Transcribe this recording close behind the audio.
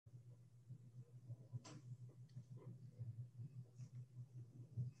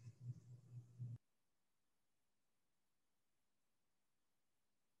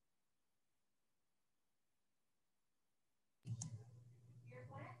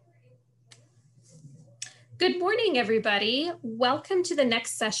Good morning, everybody. Welcome to the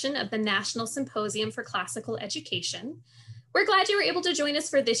next session of the National Symposium for Classical Education. We're glad you were able to join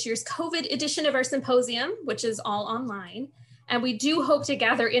us for this year's COVID edition of our symposium, which is all online. And we do hope to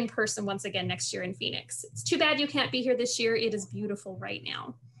gather in person once again next year in Phoenix. It's too bad you can't be here this year. It is beautiful right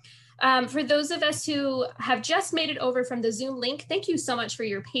now. For those of us who have just made it over from the Zoom link, thank you so much for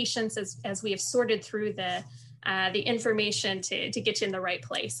your patience as we have sorted through the information to get you in the right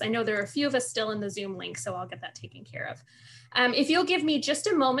place. I know there are a few of us still in the Zoom link, so I'll get that taken care of. If you'll give me just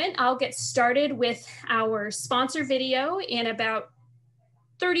a moment, I'll get started with our sponsor video in about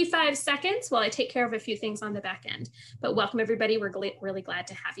 35 seconds while I take care of a few things on the back end. But welcome everybody, we're really glad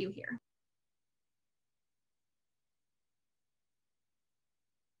to have you here.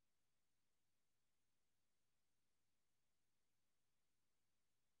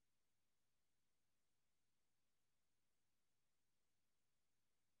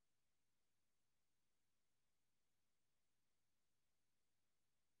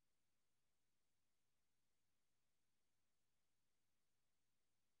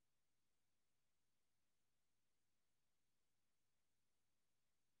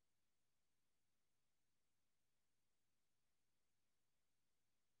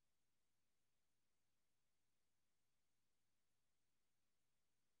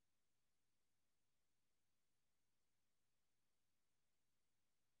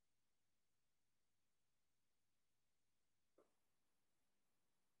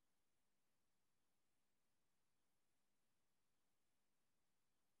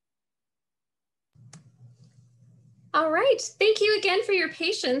 All right, thank you again for your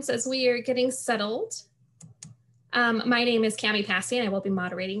patience as we are getting settled. My name is Cami Passy and I will be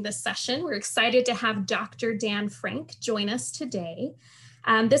moderating this session. We're excited to have Dr. Dan Frank join us today.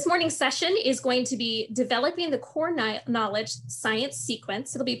 This morning's session is going to be developing the core knowledge science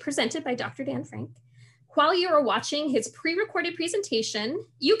sequence. It'll be presented by Dr. Dan Frank. While you are watching his pre-recorded presentation,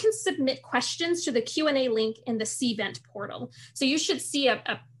 you can submit questions to the Q&A link in the CVent portal. So you should see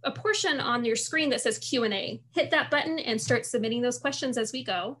a portion on your screen that says Q&A. Hit that button and start submitting those questions as we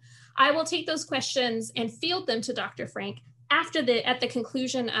go. I will take those questions and field them to Dr. Frank at the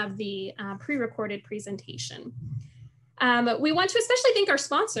conclusion of the pre-recorded presentation. We want to especially thank our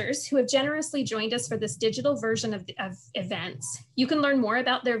sponsors who have generously joined us for this digital version of events. You can learn more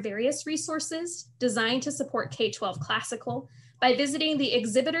about their various resources designed to support K-12 Classical by visiting the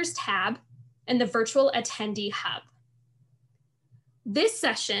Exhibitors tab and the Virtual Attendee Hub. This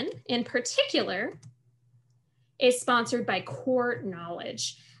session in particular is sponsored by Core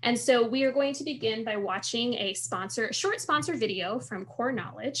Knowledge. And so we are going to begin by watching a short sponsor video from Core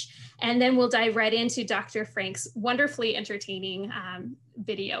Knowledge, and then we'll dive right into Dr. Frank's wonderfully entertaining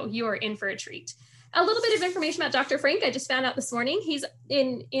video. You are in for a treat. A little bit of information about Dr. Frank, I just found out this morning. He's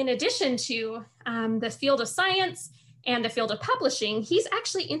in addition to the field of science and the field of publishing, he's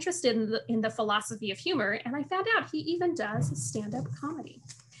actually interested in the philosophy of humor, and I found out he even does stand-up comedy.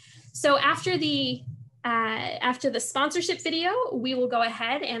 So after the sponsorship video, we will go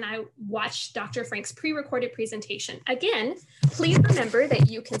ahead and I watch Dr. Frank's pre-recorded presentation. Again, please remember that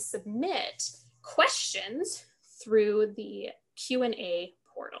you can submit questions through the Q&A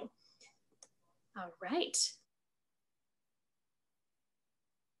portal. All right.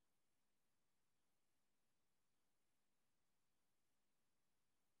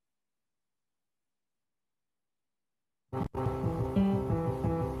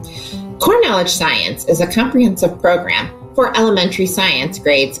 Core Knowledge Science is a comprehensive program for elementary science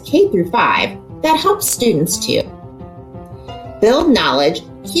grades K through 5 that helps students to build knowledge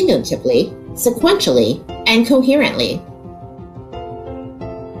cumulatively, sequentially, and coherently.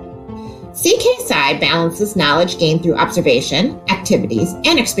 CK-SCI balances knowledge gained through observation, activities,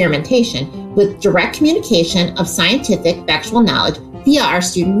 and experimentation with direct communication of scientific factual knowledge via our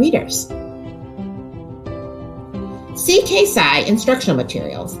student readers. CK-SCI instructional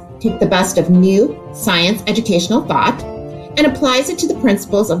materials take the best of new science educational thought and applies it to the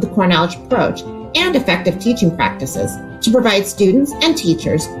principles of the core knowledge approach and effective teaching practices to provide students and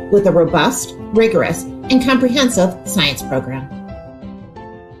teachers with a robust, rigorous, and comprehensive science program.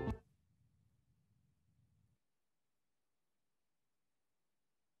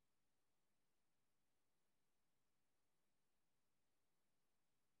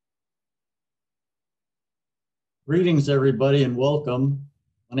 Greetings, everybody, and welcome.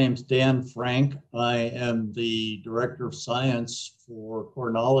 My name's Dan Frank. I am the Director of Science for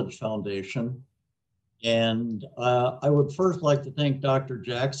Core Knowledge Foundation. And I would first like to thank Dr.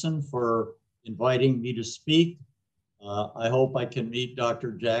 Jackson for inviting me to speak. I hope I can meet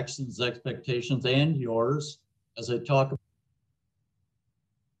Dr. Jackson's expectations and yours as I talk about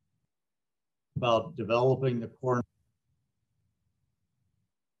about developing the core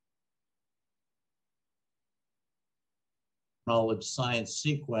knowledge science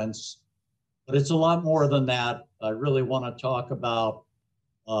sequence, but it's a lot more than that. I really want to talk about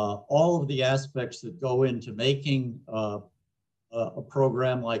all of the aspects that go into making a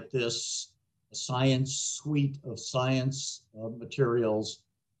program like this, a science suite of science materials.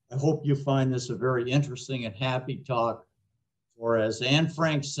 I hope you find this a very interesting and happy talk, for as Anne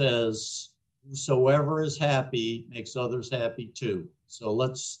Frank says, whosoever is happy makes others happy too. So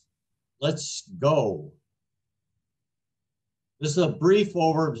let's go. This is a brief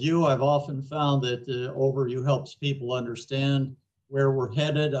overview. I've often found that the overview helps people understand where we're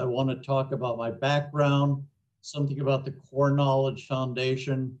headed. I want to talk about my background, something about the Core Knowledge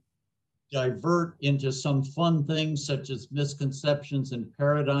Foundation, divert into some fun things such as misconceptions and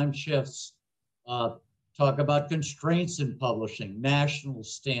paradigm shifts, talk about constraints in publishing, national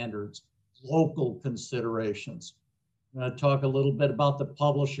standards, local considerations. I'm going to talk a little bit about the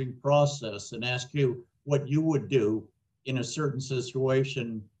publishing process and ask you what you would do in a certain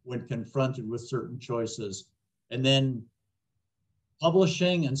situation when confronted with certain choices. And then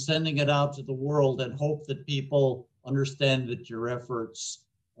publishing and sending it out to the world and hope that people understand that your efforts,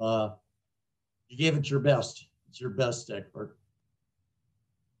 you gave it your best. It's your best, Egbert.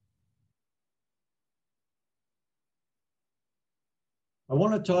 I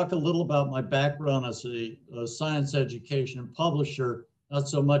want to talk a little about my background as a science education publisher, not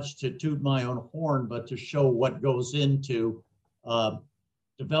so much to toot my own horn, but to show what goes into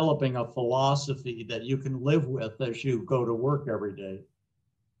developing a philosophy that you can live with as you go to work every day.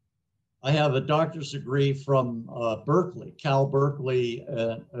 I have a doctor's degree from Berkeley, Cal Berkeley,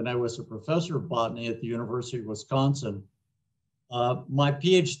 and I was a professor of botany at the University of Wisconsin. My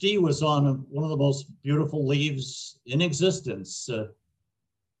PhD was on one of the most beautiful leaves in existence,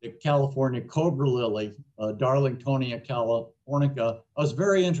 the California cobra lily, Darlingtonia californica. I was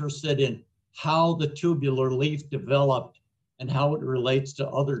very interested in how the tubular leaf developed and how it relates to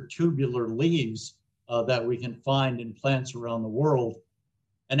other tubular leaves that we can find in plants around the world.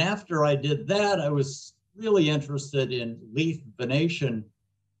 And after I did that, I was really interested in leaf venation,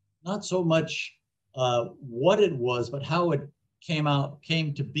 not so much what it was, but how it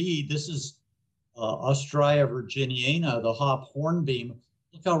came to be. This is Ostrya virginiana, the hop hornbeam.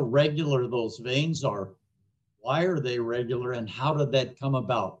 Look how regular those veins are. Why are they regular and how did that come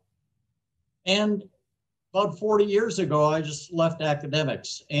about? And about 40 years ago, I just left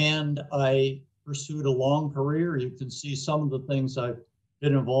academics and I pursued a long career. You can see some of the things I've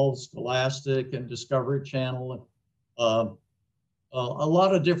been involved, Scholastic and Discovery Channel, a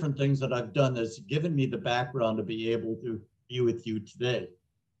lot of different things that I've done that's given me the background to be able to be with you today.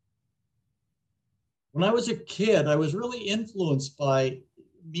 When I was a kid, I was really influenced by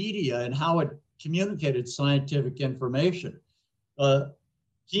media and how it communicated scientific information.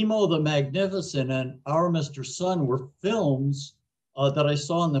 Chemo the Magnificent and Our Mr. Sun were films that I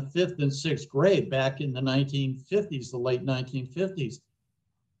saw in the 5th and 6th grade back in the 1950s, the late 1950s.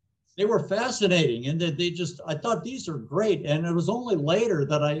 They were fascinating and that I thought these are great. And it was only later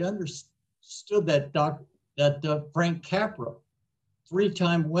that I understood that Frank Capra,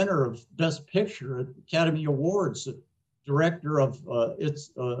 3-time winner of Best Picture at Academy Awards, director of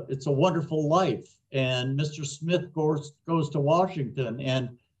It's a Wonderful Life, and Mr. Smith Goes to Washington, and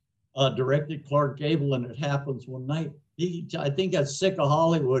directed Clark Gable and It Happens One Night. He, I think, got sick of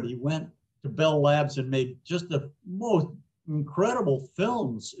Hollywood. He went to Bell Labs and made just the most incredible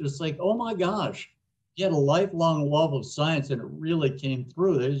films. It's like, oh my gosh, he had a lifelong love of science, and it really came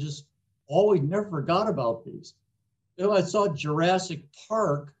through. They just always never forgot about these. You know, I saw Jurassic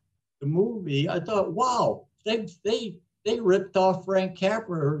Park, the movie. I thought, wow, they ripped off Frank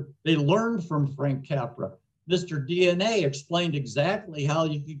Capra. They learned from Frank Capra. Mr. DNA explained exactly how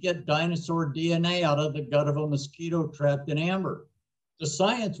you could get dinosaur DNA out of the gut of a mosquito trapped in amber. The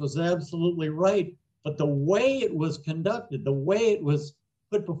science was absolutely right, but the way it was conducted, the way it was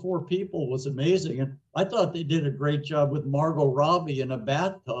put before people was amazing. And I thought they did a great job with Margot Robbie in a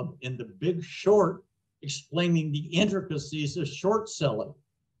bathtub in The Big Short, explaining the intricacies of short selling.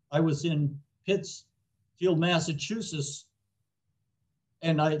 I was in Pittsfield, Massachusetts,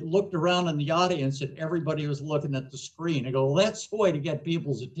 and I looked around in the audience and everybody was looking at the screen. I go, well, that's the way to get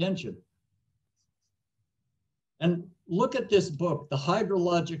people's attention. And look at this book, The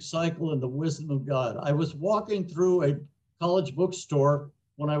Hydrologic Cycle and the Wisdom of God. I was walking through a college bookstore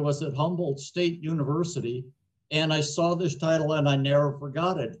when I was at Humboldt State University, and I saw this title and I never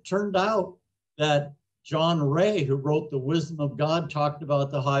forgot it. It turned out that John Ray, who wrote The Wisdom of God, talked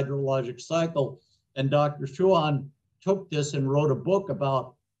about the hydrologic cycle, and Dr. Chuan took this and wrote a book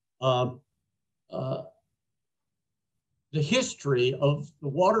about the history of the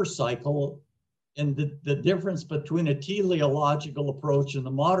water cycle and the difference between a teleological approach and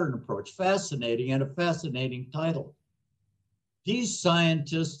the modern approach. Fascinating, and a fascinating title. These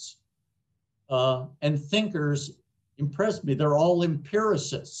scientists and thinkers impressed me. They're all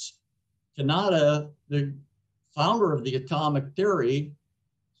empiricists. Kanada, the founder of the atomic theory,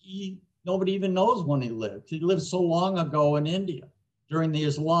 nobody even knows when he lived. He lived so long ago in India during the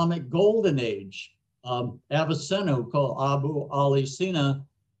Islamic Golden Age. Avicenna, who called Abu Ali Sina,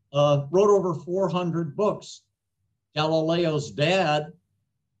 wrote over 400 books. Galileo's dad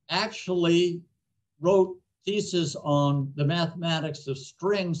actually wrote thesis on the mathematics of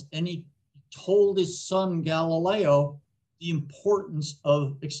strings, and he told his son Galileo the importance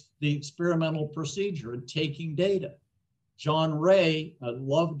of the experimental procedure and taking data. John Ray, I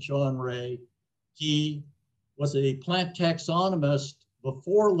love John Ray. He was a plant taxonomist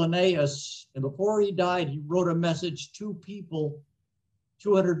before Linnaeus, and before he died, he wrote a message to people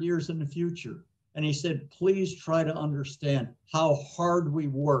 200 years in the future. And he said, please try to understand how hard we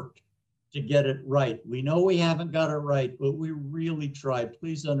worked to get it right. We know we haven't got it right, but we really tried.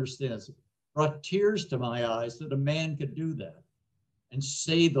 Please understand. It brought tears to my eyes that a man could do that and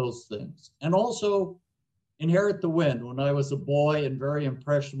say those things. And also, Inherit the Wind, when I was a boy and very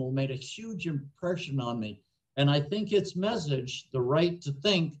impressionable, made a huge impression on me. And I think its message, the right to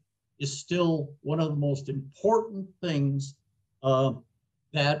think, is still one of the most important things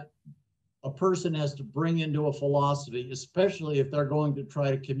that a person has to bring into a philosophy, especially if they're going to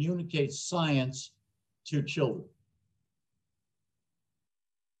try to communicate science to children.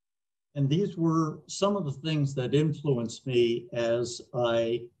 And these were some of the things that influenced me as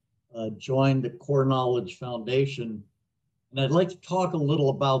I joined the Core Knowledge Foundation. And I'd like to talk a little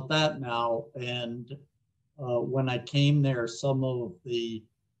about that now. And when I came there, some of the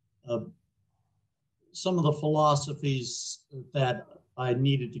philosophies that I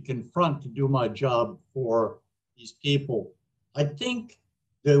needed to confront to do my job for these people. I think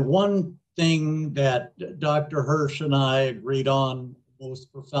the one thing that Dr. Hirsch and I agreed on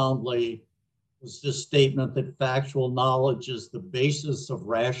most profoundly was this statement that factual knowledge is the basis of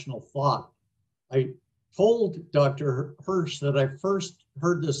rational thought. I told Dr. Hirsch that I first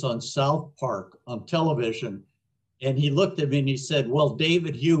heard this on South Park on television, and he looked at me and he said, well,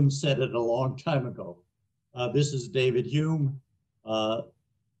 David Hume said it a long time ago. This is David Hume,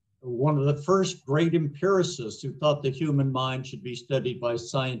 one of the first great empiricists who thought the human mind should be studied by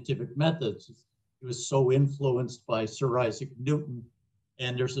scientific methods. He was so influenced by Sir Isaac Newton.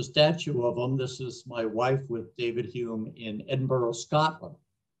 And there's a statue of him. This is my wife with David Hume in Edinburgh, Scotland.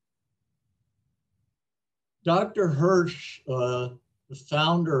 Dr. Hirsch, the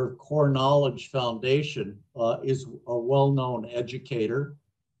founder of Core Knowledge Foundation, is a well-known educator,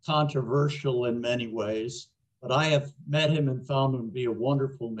 controversial in many ways, but I have met him and found him to be a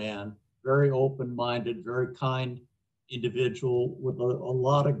wonderful man, very open-minded, very kind individual with a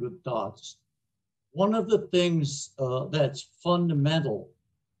lot of good thoughts. One of the things that's fundamental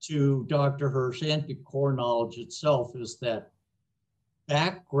to Dr. Hirsch and to Core Knowledge itself is that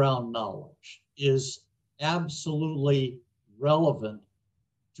background knowledge is absolutely relevant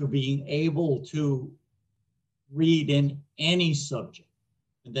to being able to read in any subject,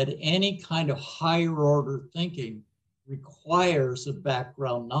 and that any kind of higher order thinking requires a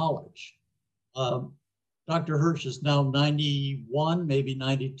background knowledge. Dr. Hirsch is now 91, maybe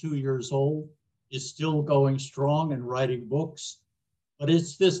 92 years old, is still going strong and writing books. But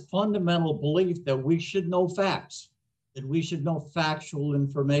it's this fundamental belief that we should know facts, that we should know factual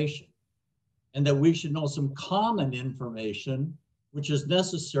information, and that we should know some common information, which is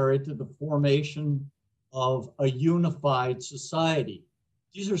necessary to the formation of a unified society.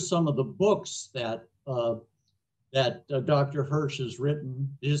 These are some of the books that Dr. Hirsch has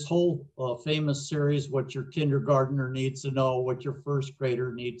written. His whole famous series, What Your Kindergartner Needs to Know, What Your First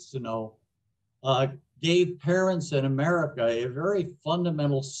Grader Needs to Know, gave parents in America a very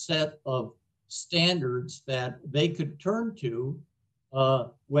fundamental set of standards that they could turn to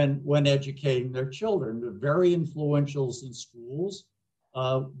when educating their children. They're very influential in schools.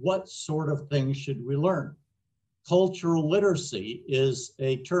 What sort of things should we learn? Cultural literacy is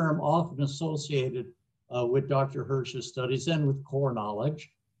a term often associated with Dr. Hirsch's studies and with Core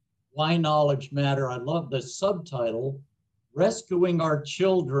Knowledge. Why knowledge matter? I love the subtitle, Rescuing Our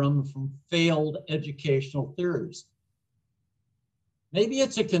Children from Failed Educational Theories. Maybe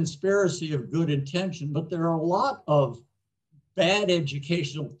it's a conspiracy of good intention, but there are a lot of bad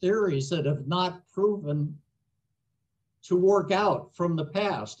educational theories that have not proven to work out from the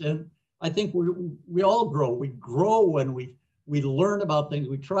past. And I think we all grow. We grow when we we learn about things,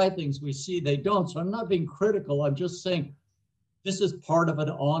 we try things, we see they don't. So I'm not being critical. I'm just saying this is part of an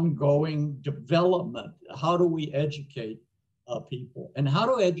ongoing development. How do we educate people? And how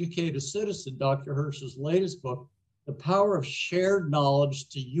to educate a citizen, Dr. Hirsch's latest book, The Power of Shared Knowledge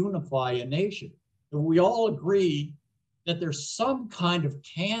to Unify a Nation. And we all agree that there's some kind of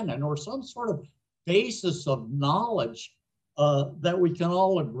canon or some sort of basis of knowledge that we can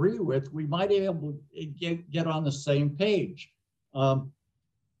all agree with. We might be able to get on the same page.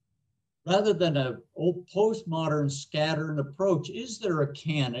 Rather than a old postmodern scattered approach, is there a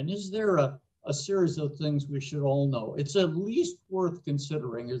canon? Is there a series of things we should all know? It's at least worth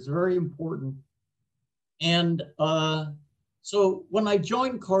considering. It's very important. And so when I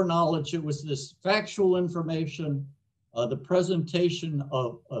joined Core Knowledge, it was this factual information, the presentation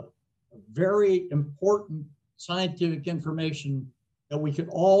of very important scientific information that we could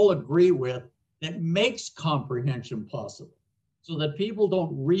all agree with that makes comprehension possible, so that people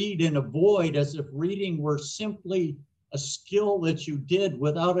don't read in a void as if reading were simply a skill that you did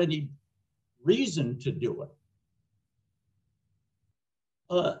without any reason to do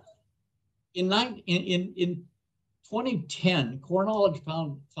it. In 2010, Core Knowledge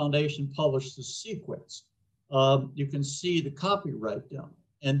Foundation published the sequence. You can see the copyright down.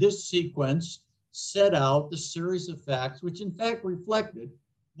 And this sequence set out the series of facts, which in fact reflected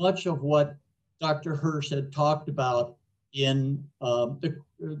much of what Dr. Hirsch had talked about in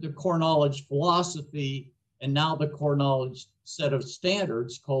the Core Knowledge philosophy, and now the Core Knowledge set of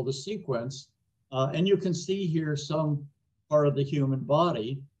standards called the sequence. And you can see here some part of the human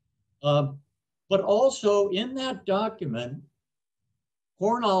body. But also in that document,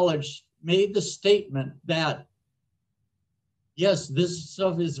 Core Knowledge made the statement that, yes, this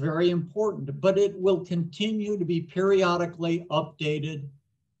stuff is very important, but it will continue to be periodically updated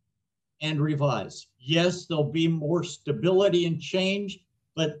and revised. Yes, there'll be more stability and change,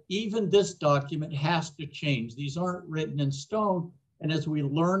 but even this document has to change. These aren't written in stone. And as we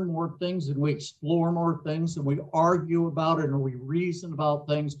learn more things and we explore more things and we argue about it and we reason about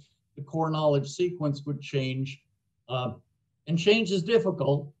things, the Core Knowledge sequence would change. And change is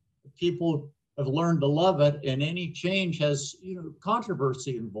difficult. People have learned to love it, and any change has,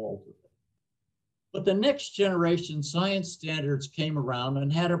 controversy involved with it. But the next generation science standards came around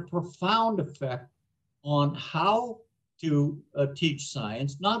and had a profound effect on how to teach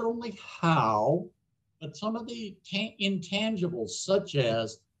science, not only how, but some of the intangibles, such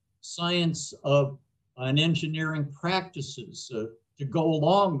as science of and engineering practices to go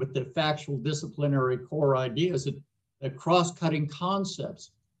along with the factual disciplinary core ideas, the cross-cutting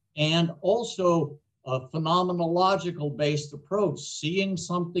concepts, and also a phenomenological based approach, seeing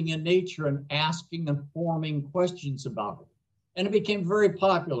something in nature and asking and forming questions about it. And it became very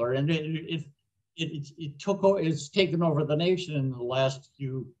popular, and it's taken over the nation in the last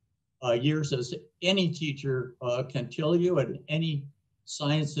few years, as any teacher can tell you, and any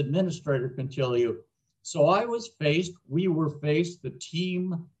science administrator can tell you. So we were faced, the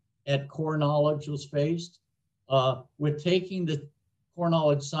team at Core Knowledge was faced with taking the Core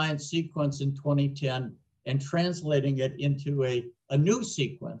Knowledge science sequence in 2010 and translating it into a new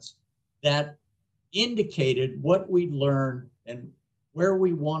sequence that indicated what we'd learned and where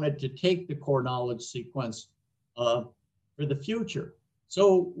we wanted to take the Core Knowledge sequence for the future.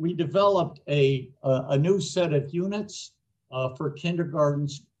 So we developed a new set of units for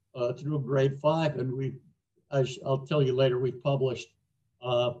kindergartens through grade 5, and I'll tell you later, we published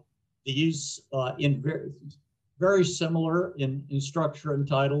these in very similar in structure and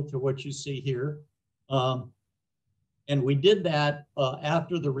title to what you see here. And we did that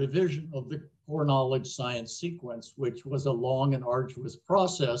after the revision of the Core Knowledge science sequence, which was a long and arduous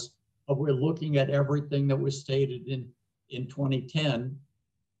process of we're looking at everything that was stated in 2010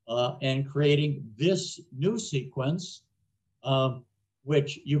 and creating this new sequence,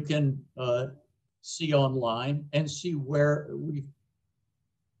 which you can see online and see where we've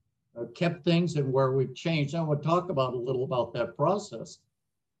kept things and where we've changed. I want to talk about a little about that process.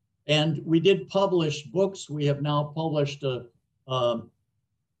 And we did publish books. We have now published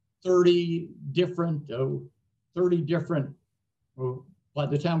 30 different, by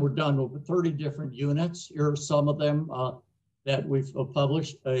the time we're done, over 30 different units. Here are some of them that we've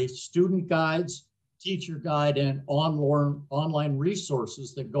published: student guides, teacher guide, and online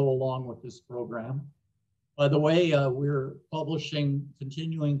resources that go along with this program. By the way, we're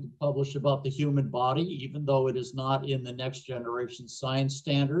continuing to publish about the human body, even though it is not in the next generation science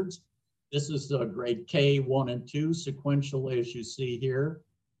standards. This is grade K 1 and 2, sequential, as you see here.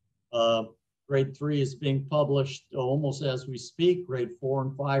 Grade 3 is being published almost as we speak. Grade 4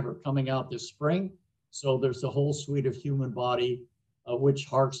 and 5 are coming out this spring. So there's a whole suite of human body, which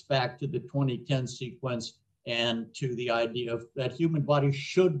harks back to the 2010 sequence and to the idea of that human body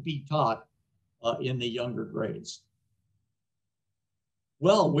should be taught in the younger grades.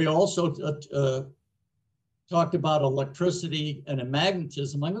 Well, we also talked about electricity and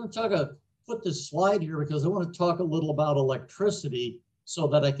magnetism. I'm going to put this slide here because I want to talk a little about electricity so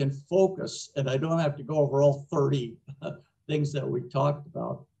that I can focus and I don't have to go over all 30 things that we talked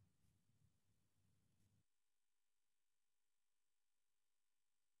about.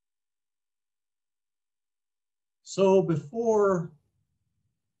 So before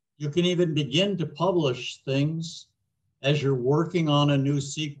you can even begin to publish things, as you're working on a new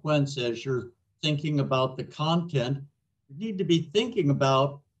sequence, as you're thinking about the content, you need to be thinking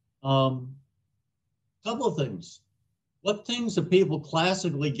about a couple of things. What things do people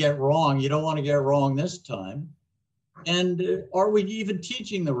classically get wrong? You don't want to get wrong this time. And are we even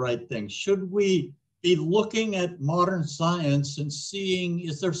teaching the right things? Should we be looking at modern science and seeing,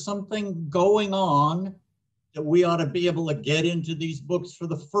 is there something going on that we ought to be able to get into these books for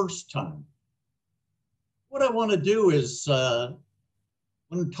the first time? What I want to do is,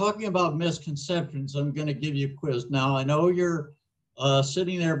 when talking about misconceptions, I'm going to give you a quiz. Now, I know you're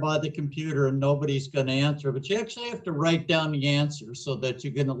sitting there by the computer and nobody's going to answer, but you actually have to write down the answer so that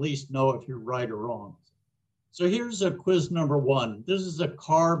you can at least know if you're right or wrong. So here's a quiz number 1. This is a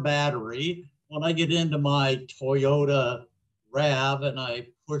car battery. When I get into my Toyota RAV and I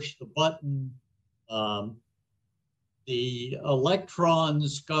push the button, the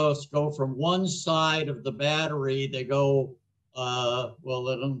electrons go from one side of the battery. They go,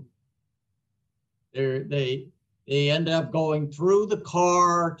 they end up going through the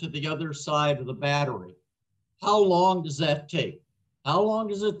car to the other side of the battery. How long does that take? How long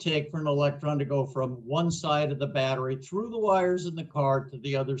does it take for an electron to go from one side of the battery through the wires in the car to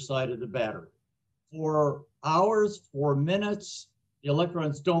the other side of the battery? 4 hours, 4 minutes, the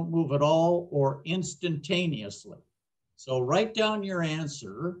electrons don't move at all, or instantaneously. So write down your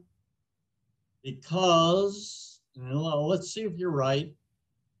answer because, let's see if you're right.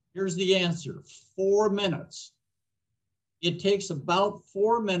 Here's the answer, 4 minutes. It takes about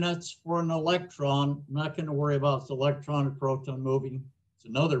 4 minutes for an electron, I'm not going to worry about the electron and proton moving, it's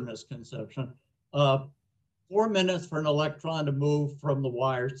another misconception. 4 minutes for an electron to move from the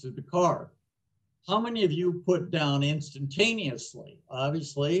wires to the car. How many of you put down instantaneously?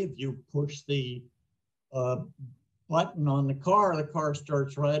 Obviously, if you push the button on the car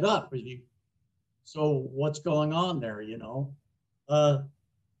starts right up. So what's going on there, you know?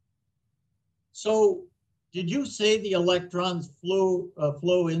 So did you say the electrons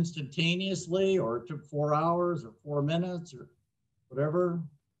flow instantaneously, or it took 4 hours or 4 minutes or whatever?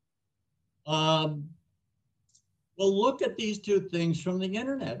 Well, look at these two things from the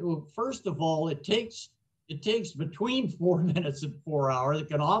internet. Well, first of all, it takes between 4 minutes and 4 hours. It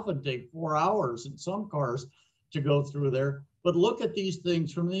can often take 4 hours in some cars to go through there. But look at these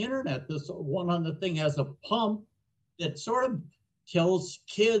things from the internet. This one on the thing has a pump that sort of tells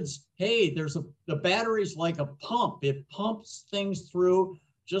kids, hey, the battery's like a pump. It pumps things through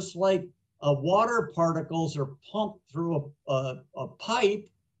just like water particles are pumped through a pipe.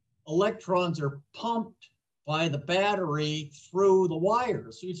 Electrons are pumped by the battery through the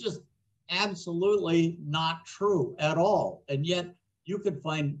wires. So it's just absolutely not true at all. And yet you could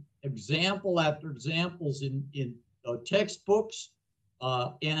find example after examples in textbooks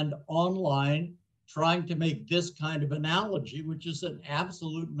and online trying to make this kind of analogy, which is an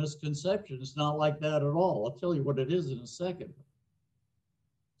absolute misconception. It's not like that at all. I'll tell you what it is in a second.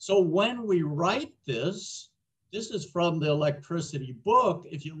 So when we write this is from the electricity book.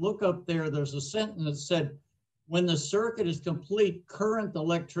 If you look up there, there's a sentence that said, when the circuit is complete, current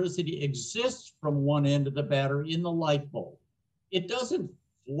electricity exists from one end of the battery in the light bulb. It doesn't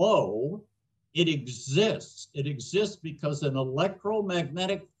flow, it exists. It exists because an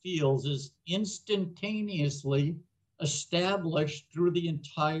electromagnetic field is instantaneously established through the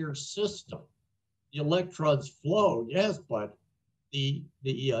entire system. The electrons flow, yes, but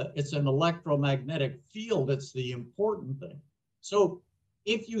it's an electromagnetic field. It's the important thing. So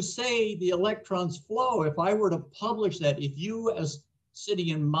if you say the electrons flow, if I were to publish that, if you as sitting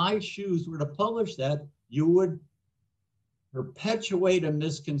in my shoes were to publish that, you would perpetuate a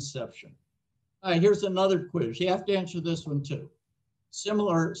misconception. All right, here's another quiz. You have to answer this one too.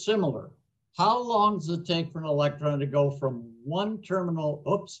 Similar. How long does it take for an electron to go from one terminal?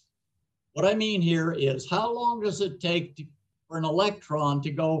 Oops. What I mean here is how long does it take for an electron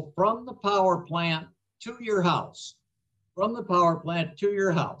to go from the power plant to your house? From the power plant to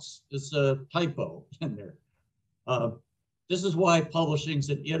your house. It's a typo in there. This is why publishing is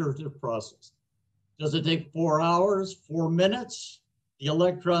an iterative process. Does it take 4 hours, 4 minutes? The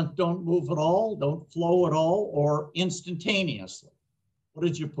electrons don't move at all, don't flow at all, or instantaneously? What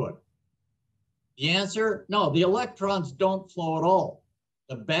did you put? The answer, no, the electrons don't flow at all.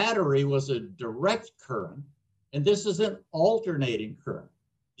 The battery was a direct current, and this is an alternating current.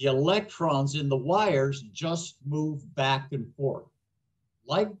 The electrons in the wires just move back and forth.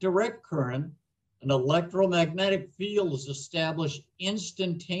 Like direct current, an electromagnetic field is established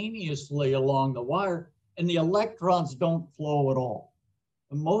instantaneously along the wire, and the electrons don't flow at all.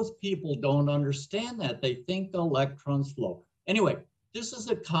 And most people don't understand that. They think electrons flow. Anyway, this is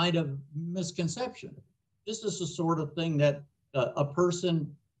a kind of misconception. This is the sort of thing that a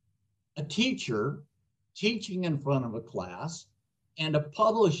teacher teaching in front of a class and a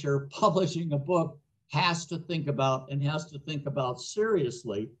publisher publishing a book has to think about and has to think about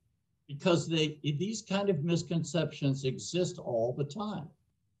seriously, because these kind of misconceptions exist all the time.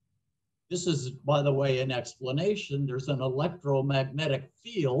 This is, by the way, an explanation. There's an electromagnetic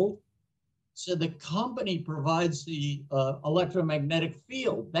field. So the company provides the electromagnetic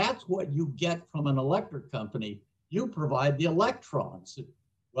field. That's what you get from an electric company. You provide the electrons.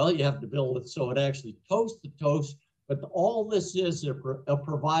 Well, you have to build it so it actually toasts the toast, but all this is a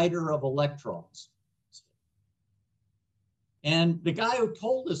provider of electrons. And the guy who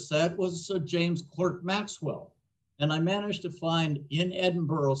told us that was James Clerk Maxwell. And I managed to find in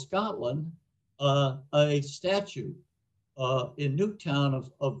Edinburgh, Scotland, a statue in Newtown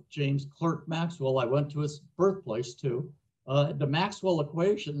of James Clerk Maxwell. I went to his birthplace too. The Maxwell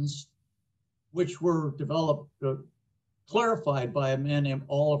equations, which were developed, clarified by a man named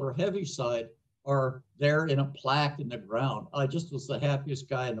Oliver Heaviside, are there in a plaque in the ground. I just was the happiest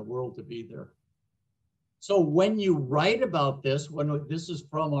guy in the world to be there. So when you write about this, this is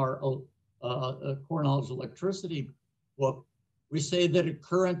from our core knowledge electricity book, we say that a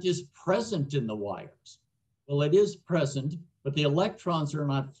current is present in the wires. Well, it is present, but the electrons are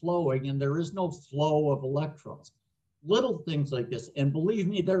not flowing, and there is no flow of electrons. Little things like this, and believe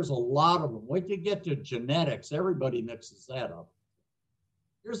me, there's a lot of them. Wait till you get to genetics, everybody mixes that up.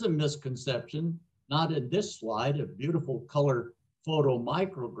 Here's a misconception, not in this slide, a beautiful color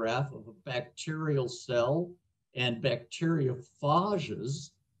photomicrograph of a bacterial cell and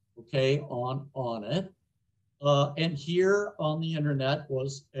bacteriophages, okay, on it. And here on the internet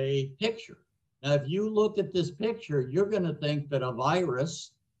was a picture. Now, if you look at this picture, you're going to think that a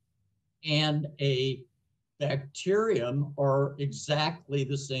virus and a bacterium are exactly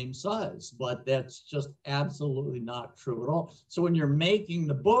the same size, but that's just absolutely not true at all. So when you're making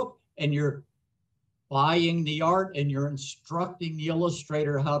the book and you're buying the art and you're instructing the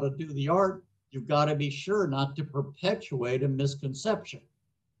illustrator how to do the art, you've got to be sure not to perpetuate a misconception.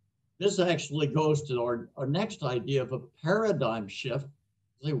 This actually goes to our next idea of a paradigm shift.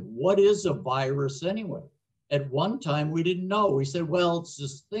 Like, what is a virus anyway? At one time, we didn't know. We said, well, it's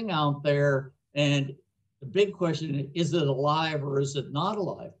this thing out there, and the big question is it alive or is it not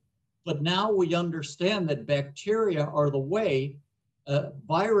alive? But now we understand that bacteria are the way,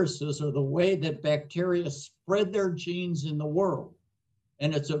 viruses are the way that bacteria spread their genes in the world.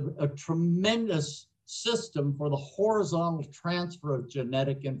 And it's a tremendous system for the horizontal transfer of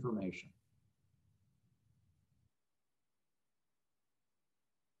genetic information.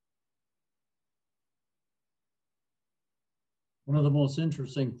 One of the most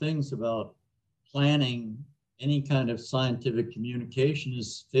interesting things about planning any kind of scientific communication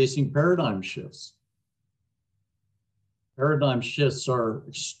is facing paradigm shifts. Paradigm shifts are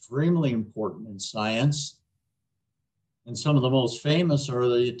extremely important in science. And some of the most famous are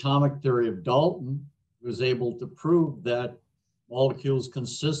the atomic theory of Dalton, who was able to prove that molecules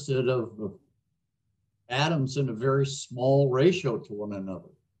consisted of atoms in a very small ratio to one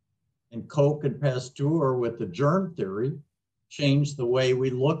another. And Koch and Pasteur with the germ theory changed the way we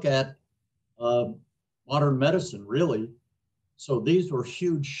look at modern medicine, really. So these were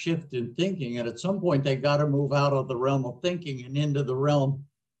huge shifts in thinking. And at some point, they got to move out of the realm of thinking and into the realm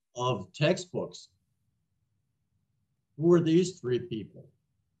of textbooks. Who are these three people?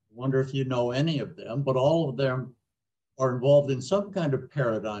 I wonder if you know any of them, but all of them are involved in some kind of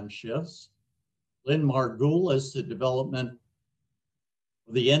paradigm shifts. Lynn Margulis, the development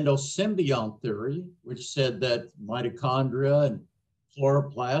of the endosymbiont theory, which said that mitochondria and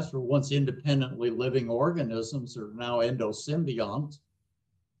chloroplasts were once independently living organisms, are now endosymbionts,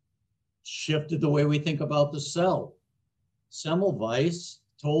 shifted the way we think about the cell. Semmelweis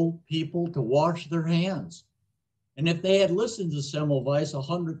told people to wash their hands. And if they had listened to Semmelweis,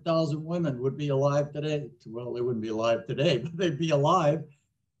 100,000 women would be alive today. Well, they wouldn't be alive today, but they'd be alive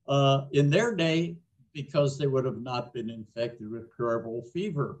in their day because they would have not been infected with puerperal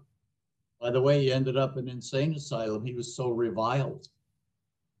fever. By the way, he ended up in an insane asylum. He was so reviled.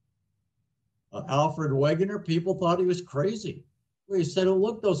 Alfred Wegener, people thought he was crazy. He said, oh,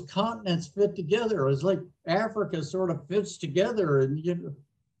 look, those continents fit together. It was like Africa sort of fits together, and you know,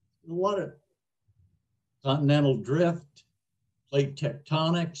 a lot of continental drift, plate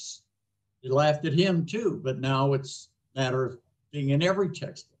tectonics. They laughed at him too, but now it's a matter of being in every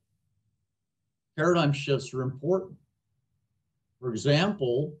textbook. Paradigm shifts are important. For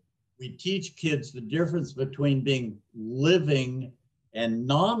example, we teach kids the difference between being living and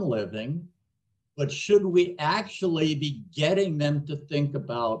non-living, but should we actually be getting them to think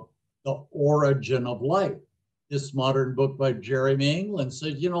about the origin of life? This modern book by Jeremy England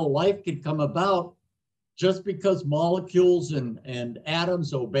says, you know, life could come about just because molecules and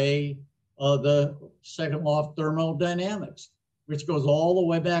atoms obey the second law of thermodynamics, which goes all the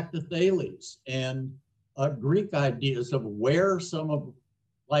way back to Thales and Greek ideas of where some of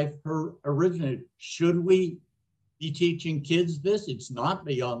life originated. Should we be teaching kids this? It's not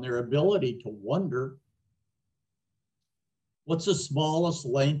beyond their ability to wonder. What's the smallest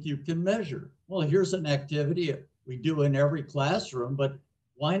length you can measure? Well, here's an activity we do in every classroom, but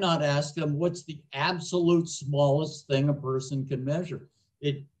why not ask them what's the absolute smallest thing a person can measure?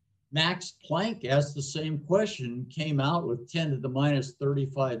 Max Planck asked the same question, came out with 10 to the minus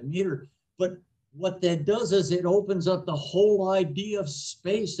 35 meter. But what that does is it opens up the whole idea of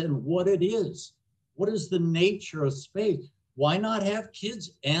space and what it is. What is the nature of space? Why not have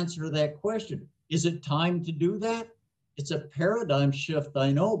kids answer that question? Is it time to do that? It's a paradigm shift,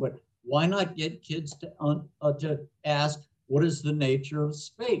 I know, but why not get kids to ask, what is the nature of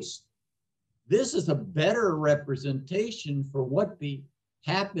space? This is a better representation for what be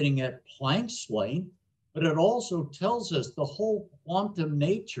happening at Planck's length, but it also tells us the whole quantum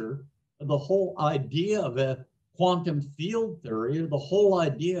nature, the whole idea of a quantum field theory, or the whole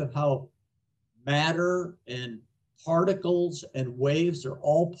idea of how matter and particles and waves are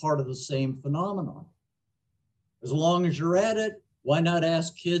all part of the same phenomenon. As long as you're at it, why not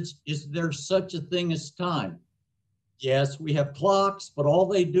ask kids, is there such a thing as time? Yes, we have clocks, but all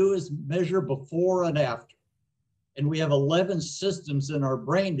they do is measure before and after. And we have 11 systems in our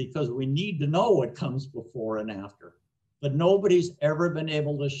brain because we need to know what comes before and after. But nobody's ever been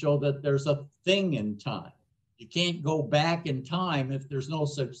able to show that there's a thing in time. You can't go back in time if there's no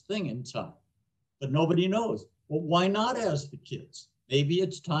such thing in time. But nobody knows. Well, why not ask the kids? Maybe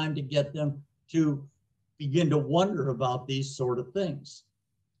it's time to get them to begin to wonder about these sort of things.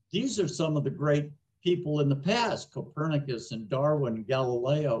 These are some of the great people in the past, Copernicus and Darwin and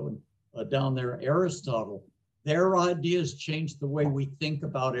Galileo and down there Aristotle. Their ideas changed the way we think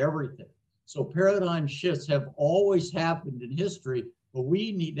about everything. So paradigm shifts have always happened in history, but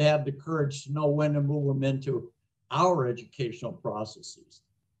we need to have the courage to know when to move them into our educational processes.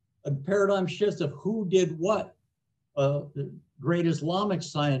 And paradigm shifts of who did what. The great Islamic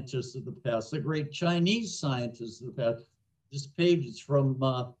scientists of the past, the great Chinese scientists of the past. This page is from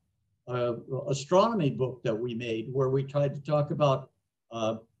an astronomy book that we made where we tried to talk about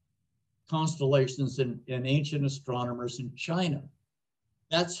constellations and ancient astronomers in China.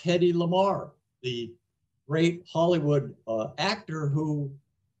 That's Hedy Lamarr, the great Hollywood actor who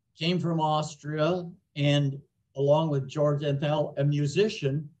came from Austria and along with George Antheil, a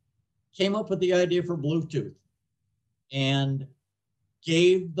musician, came up with the idea for Bluetooth and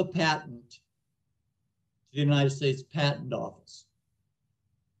gave the patent to the United States Patent Office.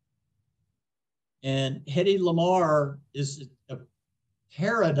 And Hedy Lamarr is a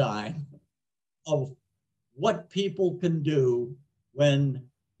paradigm of what people can do when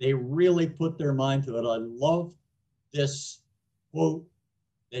they really put their mind to it. I love this quote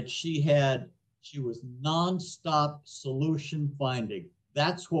that she had. She was nonstop solution finding.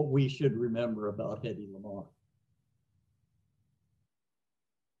 That's what we should remember about Hedy Lamarr.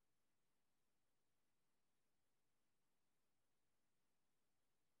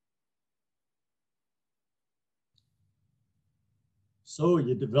 So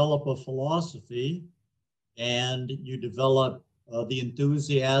you develop a philosophy and you develop the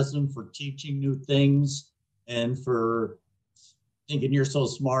enthusiasm for teaching new things and for thinking you're so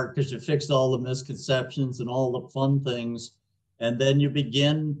smart because you fixed all the misconceptions and all the fun things. And then you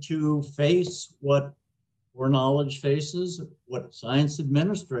begin to face what foreknowledge faces, what science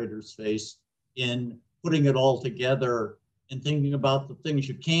administrators face in putting it all together and thinking about the things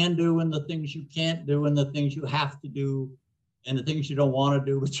you can do and the things you can't do and the things you have to do and the things you don't want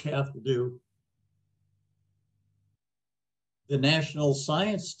to do, but you have to do. The national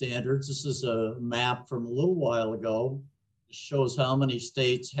science standards, this is a map from a little while ago, shows how many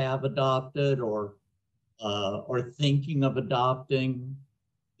states have adopted or are thinking of adopting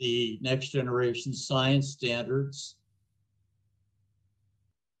the next generation science standards.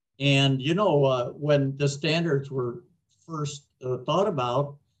 And, you know, when the standards were first thought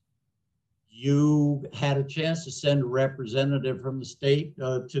about, you had a chance to send a representative from the state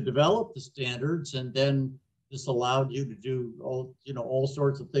to develop the standards, and then this allowed you to do all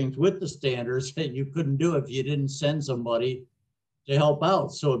sorts of things with the standards that you couldn't do if you didn't send somebody to help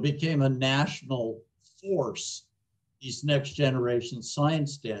out. So it became a national force, these next generation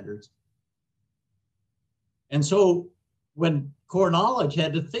science standards. And so when Core Knowledge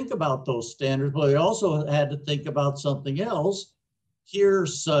had to think about those standards, but they also had to think about something else.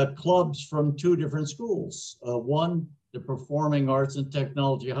 Here's clubs from two different schools. One, the Performing Arts and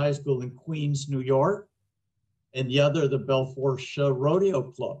Technology High School in Queens, New York, and the other, the Belforche Rodeo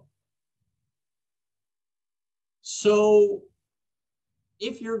Club. So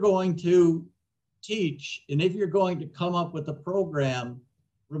if you're going to teach and if you're going to come up with a program,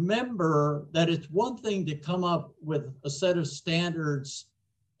 remember that it's one thing to come up with a set of standards,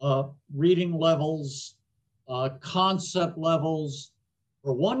 reading levels, concept levels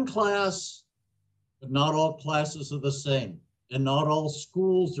for one class, but not all classes are the same, and not all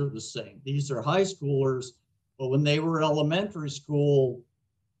schools are the same. These are high schoolers, but when they were elementary school,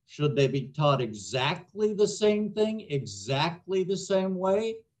 should they be taught exactly the same thing, exactly the same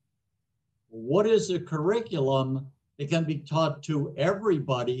way? What is a curriculum that can be taught to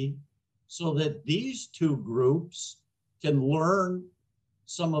everybody so that these two groups can learn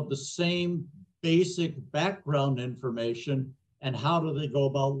some of the same basic background information, and how do they go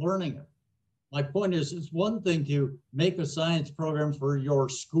about learning it? My point is, it's one thing to make a science program for your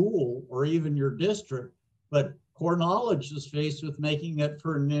school or even your district, but Core Knowledge is faced with making it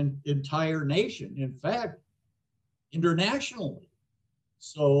for an entire nation, in fact, internationally.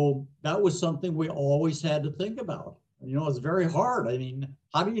 So that was something we always had to think about. You know, it's very hard. I mean,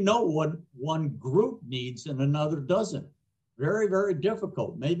 how do you know what one group needs and another doesn't? Very, very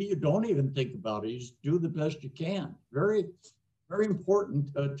difficult. Maybe you don't even think about it. You just do the best you can. Very, very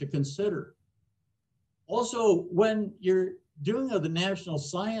important to consider. Also, when you're doing the national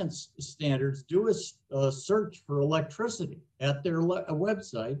science standards, do a search for electricity at their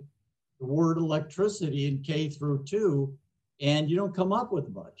website, the word electricity in K through 2, and you don't come up with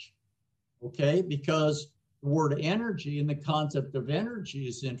much, okay? Because the word energy and the concept of energy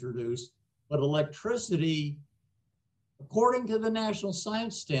is introduced, but electricity, according to the national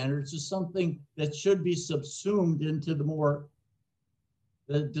science standards, is something that should be subsumed into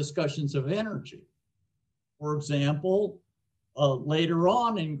the discussions of energy. For example, later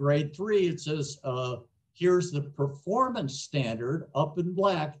on in grade 3, it says, here's the performance standard up in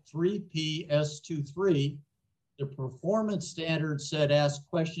black, 3PS23. The performance standard said, ask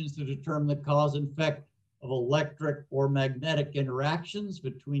questions to determine the cause and effect of electric or magnetic interactions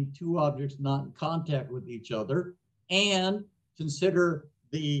between two objects not in contact with each other, and consider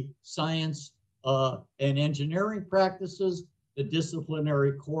the science and engineering practices, the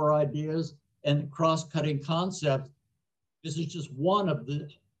disciplinary core ideas, and cross-cutting concepts. This is just one of the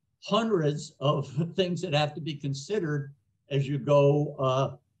hundreds of things that have to be considered as you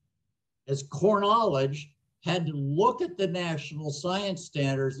go, as Core Knowledge had to look at the national science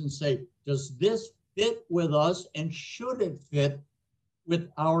standards and say, does this fit with us, and should it fit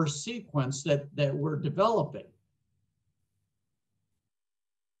with our sequence that we're developing?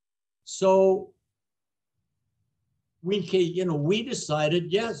 So we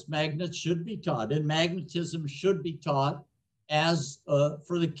decided, yes, magnets should be taught, and magnetism should be taught as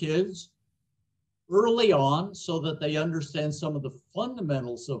for the kids early on, so that they understand some of the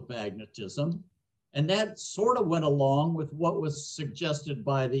fundamentals of magnetism. And that sort of went along with what was suggested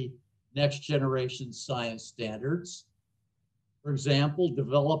by the next generation science standards. For example,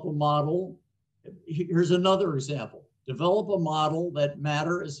 develop a model. Here's another example. Develop a model that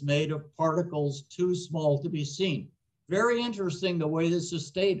matter is made of particles too small to be seen. Very interesting the way this is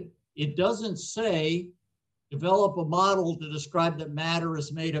stated. It doesn't say develop a model to describe that matter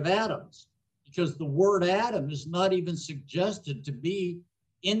is made of atoms, because the word atom is not even suggested to be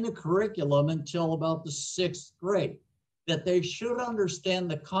in the curriculum until about the 6th grade. That they should understand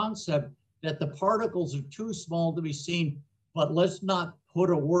the concept that the particles are too small to be seen, but let's not put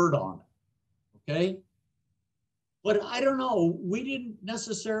a word on it, okay? But I don't know, we didn't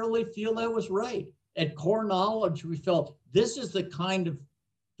necessarily feel that was right. At Core Knowledge, we felt this is the kind of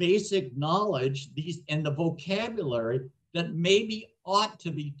basic knowledge and the vocabulary that maybe ought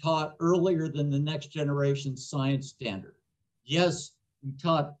to be taught earlier than the next generation science standard. Yes, we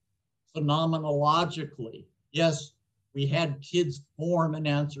taught phenomenologically. Yes, we had kids form and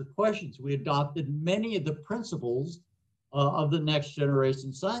answer questions. We adopted many of the principles of the next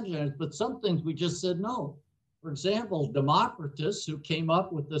generation science standards, but some things we just said no. For example, Democritus, who came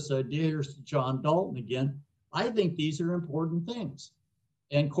up with this idea, here's John Dalton again, I think these are important things.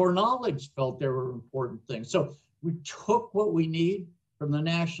 And Core Knowledge felt they were important things. So we took what we need from the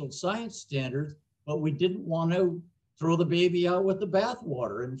national science standards, but we didn't want to throw the baby out with the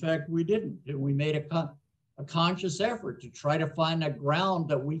bathwater. In fact, we didn't. We made a conscious effort to try to find a ground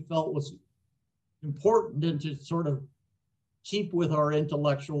that we felt was important and to sort of keep with our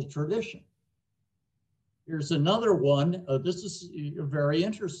intellectual tradition. Here's another one. This is very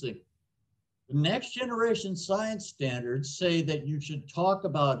interesting. The next generation science standards say that you should talk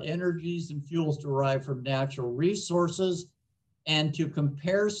about energies and fuels derived from natural resources and to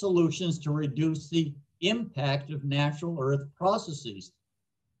compare solutions to reduce the impact of natural earth processes.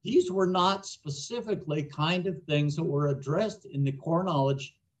 These were not specifically kind of things that were addressed in the Core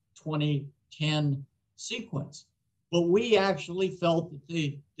Knowledge 2010 sequence, but we actually felt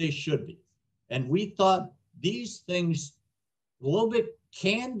that they should be. And we thought these things a little bit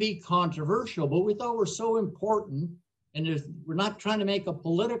can be controversial, but we thought were so important, and we're not trying to make a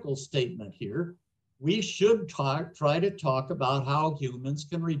political statement here. We should try to talk about how humans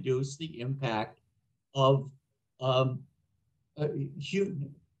can reduce the impact of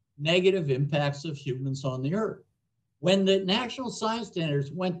negative impacts of humans on the earth. When the national science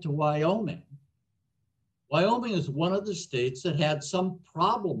standards went to Wyoming, Wyoming is one of the states that had some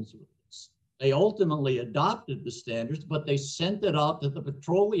problems with this. They ultimately adopted the standards, but they sent it out to the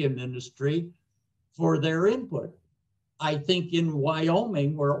petroleum industry for their input. I think in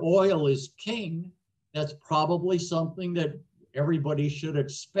Wyoming, where oil is king, that's probably something that everybody should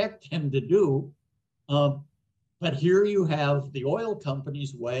expect him to do. But here you have the oil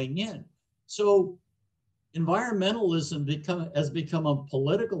companies weighing in. So environmentalism has become a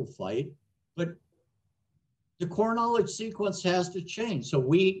political fight, but the Core Knowledge sequence has to change. So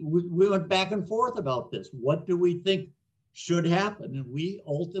we went back and forth about this. What do we think should happen? And we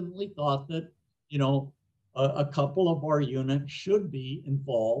ultimately thought that, a couple of our units should be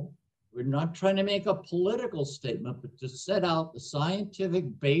involved. We're not trying to make a political statement, but to set out the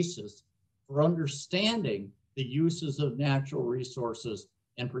scientific basis for understanding the uses of natural resources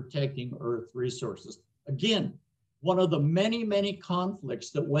and protecting Earth resources. Again, one of the many, many conflicts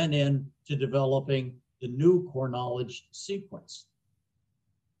that went into developing the new Core Knowledge sequence.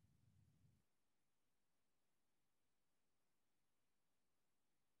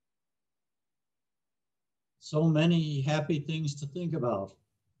 So many happy things to think about.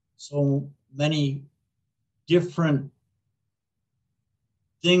 So many different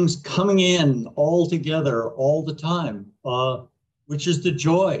things coming in all together all the time, which is the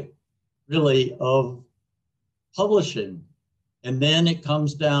joy, really, of publishing. And then it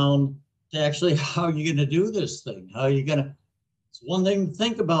comes down to actually how you're going to do this thing. How are you going to? It's one thing to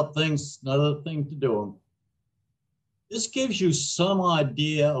think about things, another thing to do them. This gives you some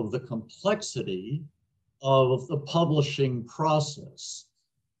idea of the complexity of the publishing process.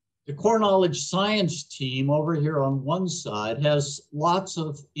 The Core Knowledge Science team over here on one side has lots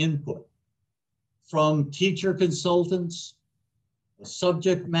of input from teacher consultants,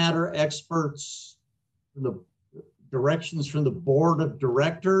 subject matter experts, the directions from the board of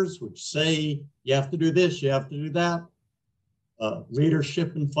directors, which say you have to do this, you have to do that.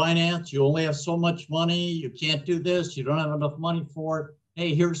 Leadership and finance, you only have so much money, you can't do this, you don't have enough money for it.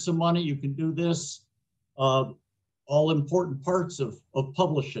 Hey, here's some money, you can do this. All important parts of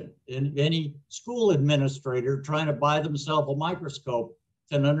publishing. And any school administrator trying to buy themselves a microscope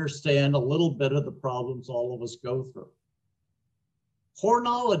can understand a little bit of the problems all of us go through. Core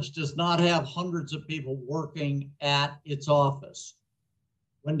Knowledge does not have hundreds of people working at its office.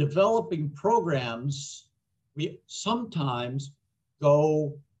 When developing programs, we sometimes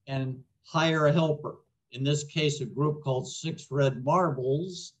go and hire a helper. In this case, a group called Six Red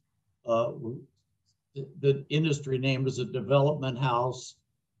Marbles, the industry name is a development house,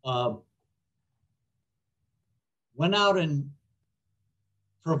 went out and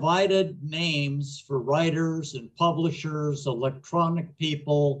provided names for writers and publishers, electronic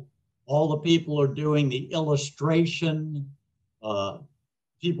people, all the people who are doing the illustration,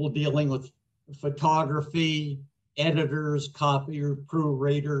 people dealing with photography, editors, copier,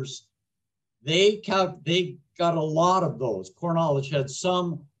 proofreaders. They got a lot of those. Core Knowledge had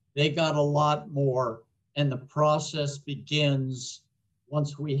some. They got a lot more, and the process begins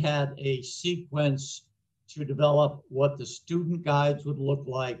once we had a sequence to develop what the student guides would look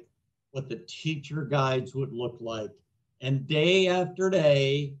like, what the teacher guides would look like. And day after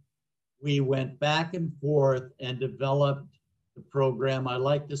day, we went back and forth and developed the program. I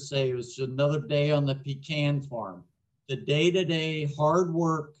like to say it was another day on the pecan farm. the day-to-day hard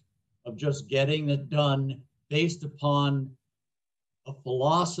work of just getting it done based upon a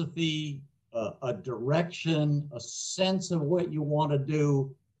philosophy, a direction, a sense of what you want to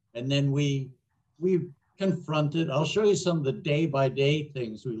do. And then we confronted, I'll show you some of the day-by-day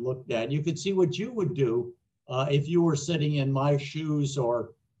things we looked at. You could see what you would do if you were sitting in my shoes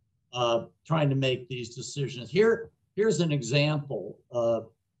or trying to make these decisions. Here's an example.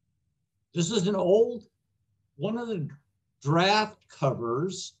 This is one of the draft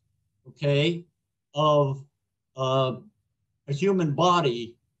covers, okay, of a human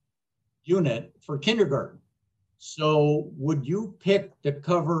body unit for kindergarten. So would you pick the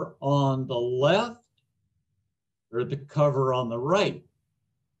cover on the left or the cover on the right?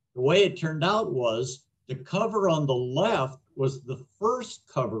 The way it turned out was the cover on the left was the first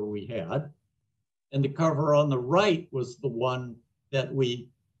cover we had, and the cover on the right was the one that we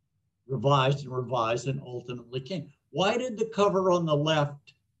revised and ultimately came. Why did the cover on the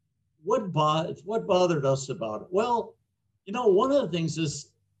left, what bothered us about it? Well, you know, one of the things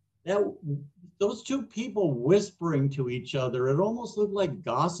is that those two people whispering to each other, it almost looked like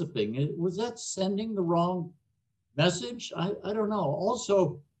gossiping. Was that sending the wrong message? I don't know.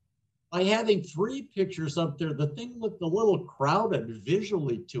 Also, by having three pictures up there, the thing looked a little crowded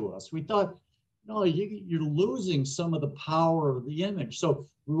visually to us. We thought, no, you're losing some of the power of the image. So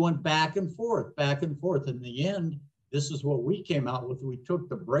we went back and forth. In the end, this is what we came out with. We took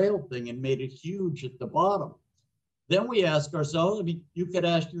the Braille thing and made it huge at the bottom. Then we ask ourselves, I mean, you could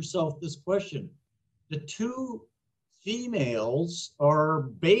ask yourself this question. The two females are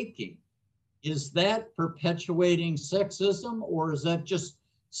baking. Is that perpetuating sexism, or is that just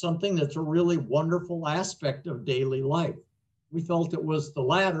something that's a really wonderful aspect of daily life? We felt it was the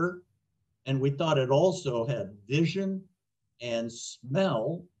latter, and we thought it also had vision and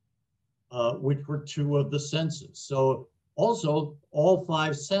smell, which were two of the senses. So also all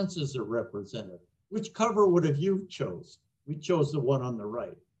five senses are represented. Which cover would have you chose? We chose the one on the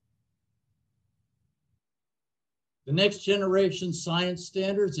right. The Next Generation Science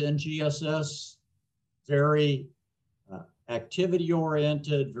Standards, NGSS, very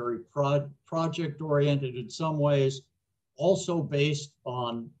activity-oriented, very project-oriented in some ways, also based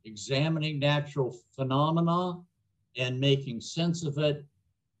on examining natural phenomena and making sense of it.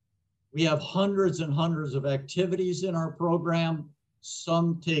 We have hundreds and hundreds of activities in our program.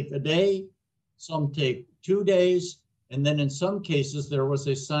 Some take a day, some take 2 days, and then in some cases there was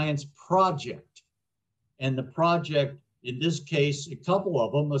a science project. And the project, in this case, a couple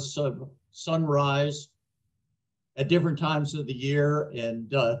of them, was sunrise at different times of the year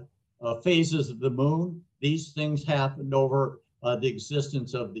and phases of the moon. These things happened over the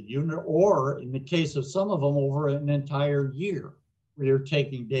existence of the unit, or in the case of some of them, over an entire year, where you're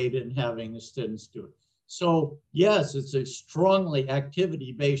taking data and having the students do it. So yes, it's a strongly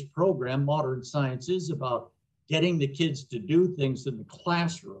activity-based program. Modern science is about getting the kids to do things in the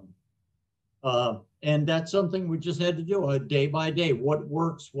classroom. And that's something we just had to do day by day. What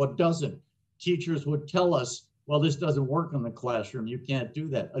works, what doesn't. Teachers would tell us, well, this doesn't work in the classroom. You can't do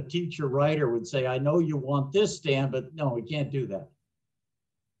that. A teacher writer would say, I know you want this, Stan, but no, we can't do that.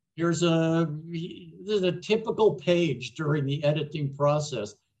 There's a typical page during the editing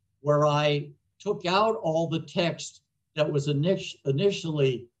process where I took out all the text that was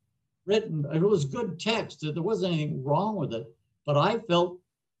initially written. It was good text. There wasn't anything wrong with it, but I felt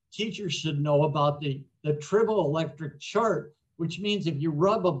teachers should know about the triboelectric chart, which means if you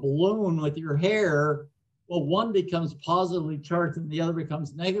rub a balloon with your hair, well, one becomes positively charged and the other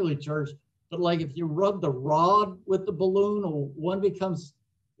becomes negatively charged. But like if you rub the rod with the balloon, one becomes,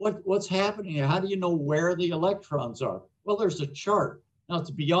 what's happening here? How do you know where the electrons are? Well, there's a chart. Now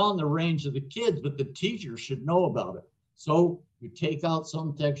it's beyond the range of the kids, but the teacher should know about it. So you take out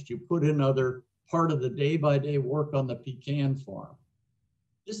some text, you put in other part of the day-by-day work on the pecan farm.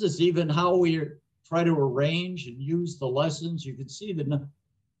 This is even how we try to arrange and use the lessons. You can see the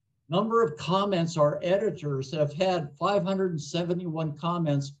number of comments our editors have had, 571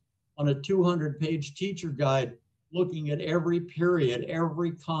 comments on a 200-page teacher guide, looking at every period,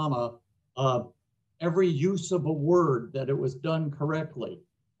 every comma, every use of a word, that it was done correctly.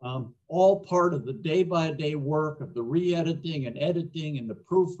 All part of the day-by-day work of the re-editing and editing and the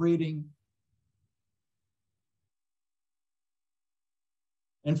proofreading.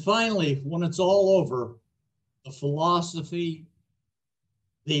 And finally, when it's all over, the philosophy,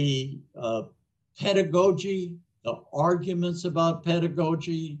 the pedagogy, the arguments about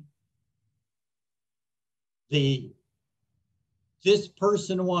pedagogy, this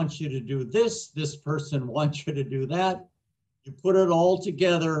person wants you to do this person wants you to do that. You put it all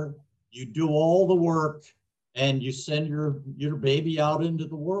together, you do all the work, and you send your baby out into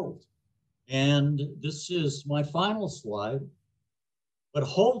the world. And this is my final slide, but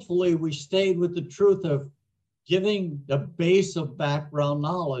hopefully we stayed with the truth of giving the base of background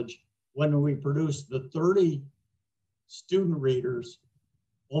knowledge when we produced the 30 student readers,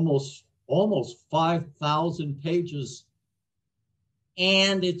 almost 5,000 pages,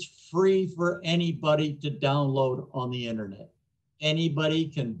 and it's free for anybody to download on the internet. Anybody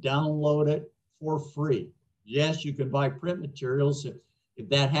can download it for free. Yes, you can buy print materials if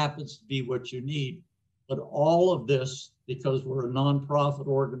that happens to be what you need, but all of this, because we're a nonprofit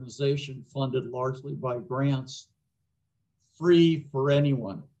organization funded largely by grants, free for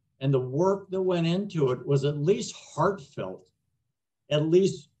anyone. And the work that went into it was at least heartfelt. At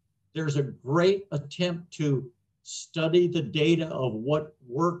least there's a great attempt to study the data of what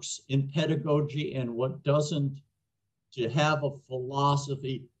works in pedagogy and what doesn't, to have a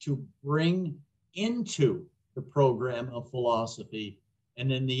philosophy to bring into the program of philosophy.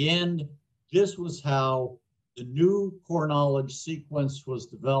 And in the end, this was how the new core knowledge sequence was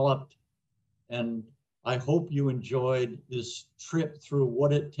developed. And I hope you enjoyed this trip through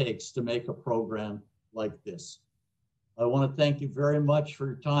what it takes to make a program like this. I want to thank you very much for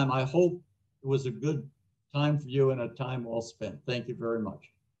your time. I hope it was a good time for you and a time well spent. Thank you very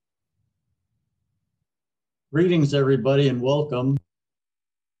much. Greetings, everybody, and welcome.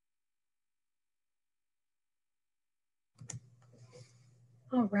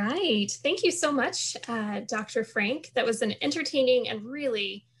 All right. Thank you so much, Dr. Frank. That was an entertaining and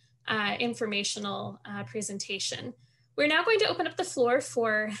really informational presentation. We're now going to open up the floor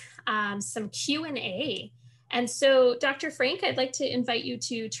for some Q&A. And so, Dr. Frank, I'd like to invite you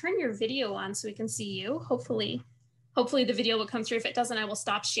to turn your video on so we can see you. Hopefully the video will come through. If it doesn't, I will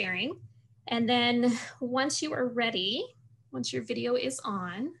stop sharing. And then once you are ready, once your video is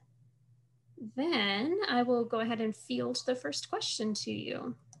on, then I will go ahead and field the first question to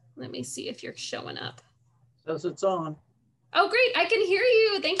you. Let me see if you're showing up. Says it's on. Oh, great. I can hear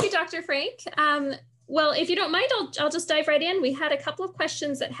you. Thank you, Dr. Frank. Well, if you don't mind, I'll just dive right in. We had a couple of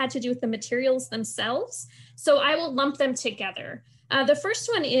questions that had to do with the materials themselves, so I will lump them together. The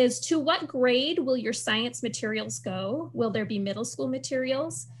first one is, to what grade will your science materials go? Will there be middle school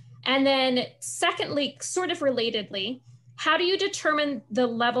materials? And then secondly, sort of relatedly, how do you determine the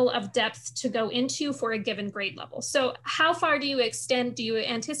level of depth to go into for a given grade level? So how far do you extend? Do you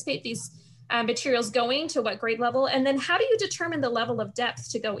anticipate these materials going to what grade level? And then how do you determine the level of depth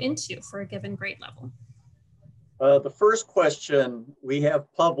to go into for a given grade level? The first question, we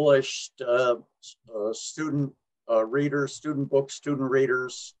have published student readers, student books, student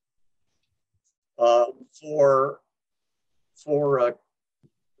readers for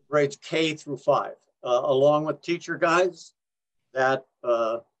grades K through 5, along with teacher guides that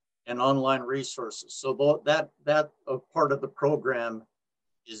and online resources. So that part of the program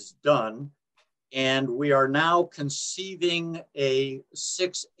is done. And we are now conceiving a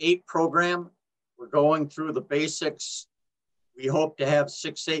 6-8 program. We're going through the basics. We hope to have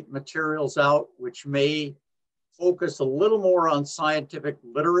 6-8 materials out, which may focus a little more on scientific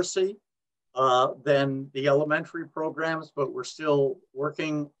literacy than the elementary programs, but we're still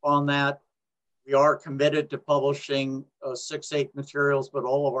working on that. We are committed to publishing 6-8 materials, but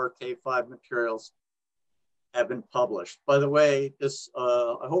all of our K-5 materials have been published. By the way, this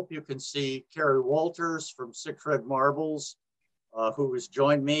I hope you can see Carrie Walters from Six Red Marbles, who has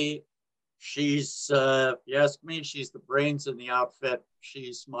joined me. She's, if you ask me, she's the brains in the outfit.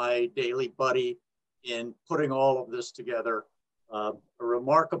 She's my daily buddy in putting all of this together. A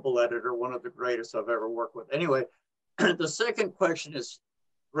remarkable editor, one of the greatest I've ever worked with. Anyway, the second question is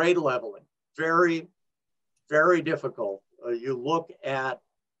grade leveling. Very, very difficult. You look at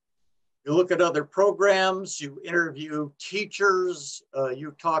other programs, you interview teachers,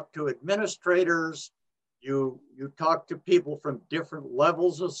 you talk to administrators, you talk to people from different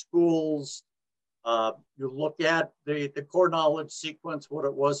levels of schools, you look at the core knowledge sequence, what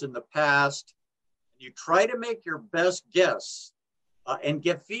it was in the past, and you try to make your best guess and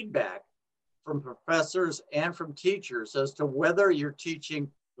get feedback from professors and from teachers as to whether you're teaching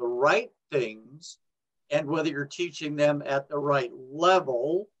the right things and whether you're teaching them at the right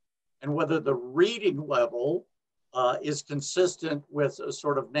level, and whether the reading level is consistent with a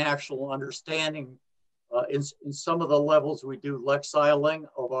sort of national understanding. In some of the levels, we do lexiling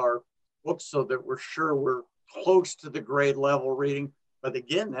of our books so that we're sure we're close to the grade level reading. But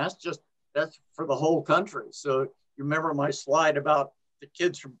again, that's for the whole country. So you remember my slide about the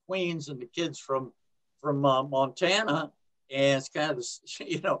kids from Queens and the kids from Montana, and it's kind of,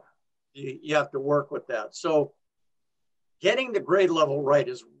 you have to work with that. So getting the grade level right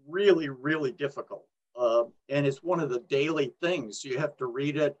is really, really difficult. And it's one of the daily things. You have to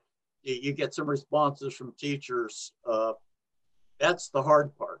read it. You get some responses from teachers. That's the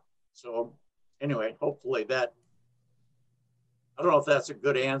hard part. So anyway, hopefully that, I don't know if that's a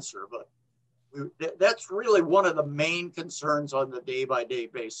good answer, but that's really one of the main concerns on the day-by-day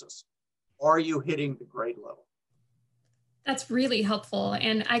basis. Are you hitting the grade level? That's really helpful.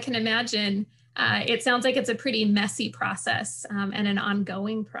 And I can imagine it sounds like it's a pretty messy process and an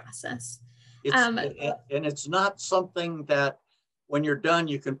ongoing process. And it's not something that when you're done,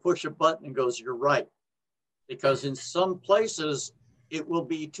 you can push a button and goes, you're right. Because in some places, it will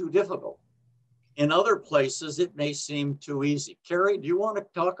be too difficult. In other places, it may seem too easy. Carrie, do you want to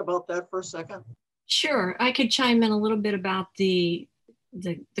talk about that for a second? Sure. I could chime in a little bit about the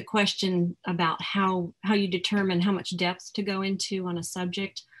question about how you determine how much depth to go into on a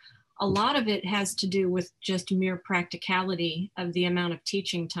subject. A lot of it has to do with just mere practicality of the amount of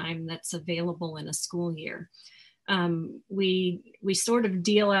teaching time that's available in a school year. We sort of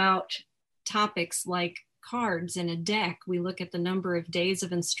deal out topics like cards in a deck. We look at the number of days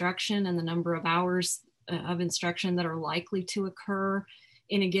of instruction and the number of hours of instruction that are likely to occur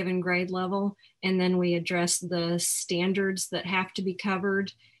in a given grade level. And then we address the standards that have to be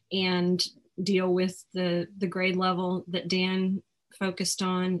covered and deal with the grade level that Dan focused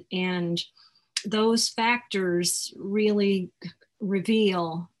on. And those factors really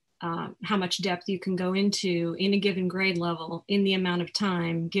reveal how much depth you can go into in a given grade level in the amount of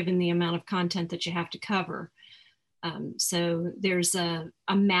time, given the amount of content that you have to cover. So there's a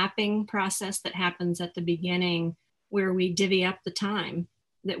mapping process that happens at the beginning where we divvy up the time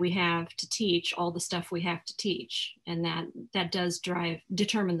that we have to teach all the stuff we have to teach. And that does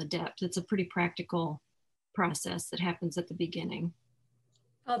determine the depth. It's a pretty practical process that happens at the beginning.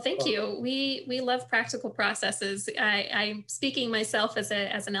 Oh, thank you. We love practical processes. I'm speaking myself as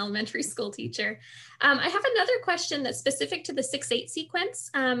an elementary school teacher. I have another question that's specific to the 6-8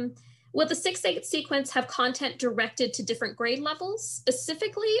 sequence. Will the 6-8 sequence have content directed to different grade levels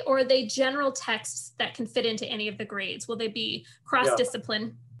specifically, or are they general texts that can fit into any of the grades? Will they be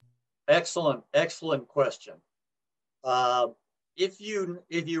cross-discipline? Yeah. Excellent question. If you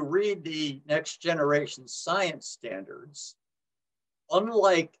read the Next Generation Science Standards,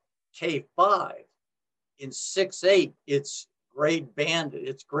 unlike K-5, in 6-8, it's grade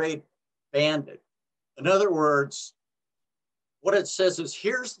banded. In other words, what it says is,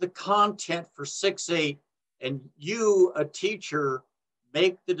 here's the content for 6-8, and you, a teacher,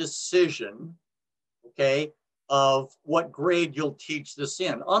 make the decision, okay, of what grade you'll teach this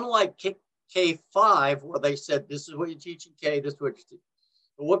in. Unlike K-5, where they said, this is what you teach in K, this is what you teach.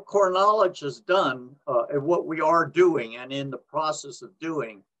 But what Core Knowledge has done, and what we are doing and in the process of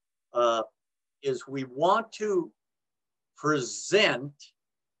doing, is we want to present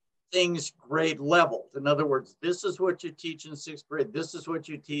things grade level. In other words, this is what you teach in 6th grade, this is what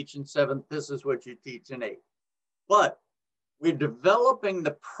you teach in 7th, this is what you teach in 8th. But we're developing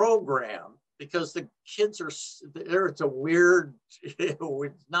the program because the kids are there. It's a weird,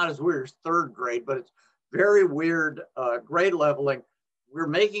 it's not as weird as 3rd grade, but it's very weird grade leveling. We're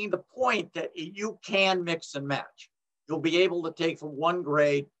making the point that you can mix and match. You'll be able to take from one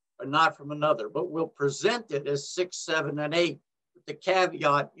grade and not from another, but we'll present it as 6, 7, and 8. With the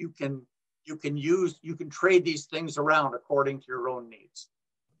caveat, you can trade these things around according to your own needs.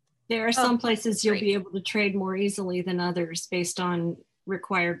 There are some places you'll be able to trade more easily than others based on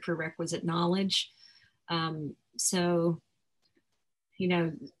required prerequisite knowledge. So,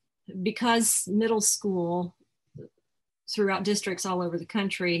 because middle school throughout districts all over the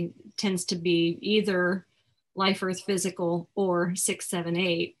country tends to be either Life, Earth, Physical, or 6, 7,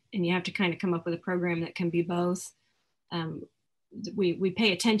 8, and you have to kind of come up with a program that can be both. We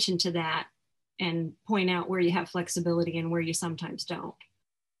pay attention to that and point out where you have flexibility and where you sometimes don't.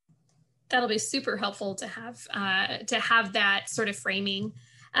 That'll be super helpful to have that sort of framing.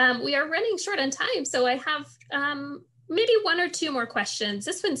 We are running short on time, so I have maybe 1 or 2 more questions.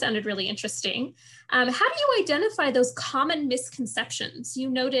 This one sounded really interesting. How do you identify those common misconceptions? You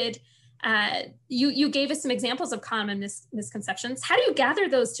noted, you gave us some examples of common misconceptions. How do you gather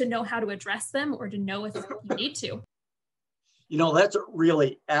those to know how to address them or to know if you need to? That's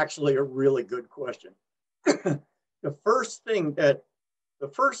actually a really good question. The first thing that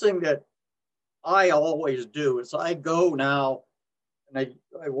I always do is I go now, and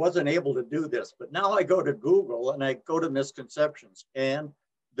I wasn't able to do this, but now I go to Google and I go to misconceptions, and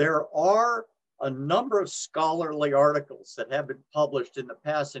there are a number of scholarly articles that have been published in the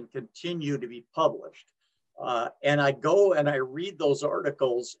past and continue to be published. And I go and I read those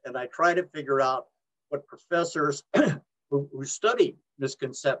articles and I try to figure out what professors who study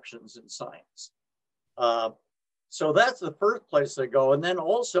misconceptions in science So that's the first place they go. And then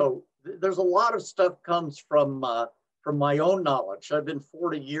also, there's a lot of stuff comes from my own knowledge. I've been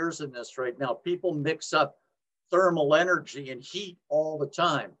 40 years in this right now. People mix up thermal energy and heat all the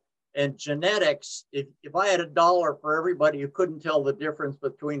time. And genetics, if I had $1 for everybody who couldn't tell the difference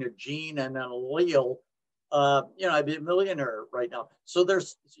between a gene and an allele, I'd be a millionaire right now. So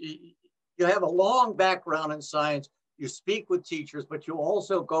you have a long background in science. You speak with teachers, but you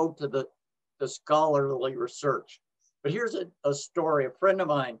also go to the scholarly research. But here's a story. A friend of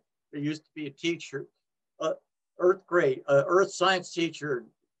mine who used to be a teacher, earth science teacher,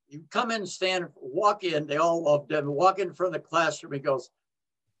 you come in, walk in, they all loved him, walk in front of the classroom, he goes,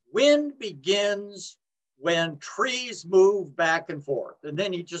 "Wind begins when trees move back and forth." And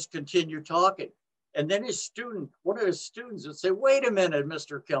then he just continued talking. And then one of his students would say, "Wait a minute,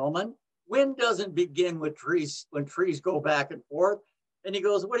 Mr. Kelman, wind doesn't begin with trees when trees go back and forth." And he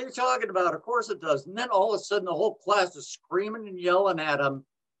goes, "What are you talking about? Of course it does." And then all of a sudden the whole class is screaming and yelling at him,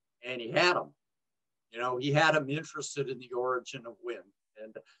 and he had them. He had them interested in the origin of wind.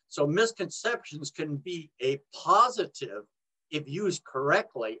 And so misconceptions can be a positive if used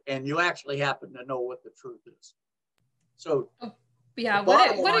correctly, and you actually happen to know what the truth is. So yeah,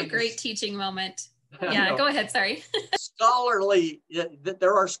 what a great teaching moment. Yeah, go ahead, sorry.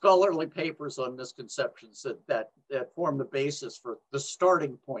 There are scholarly papers on misconceptions that form the basis for the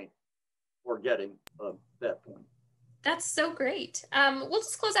starting point for getting that point. That's so great. We'll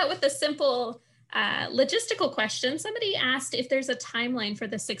just close out with a simple logistical question. Somebody asked if there's a timeline for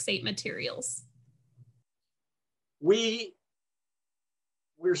the 6-8 materials. We're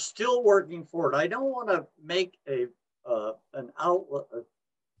still working for it. I don't want to make an outlet.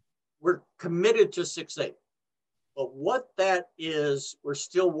 We're committed to 6-8, but what that is, we're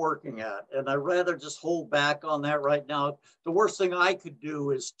still working at. And I'd rather just hold back on that right now. The worst thing I could do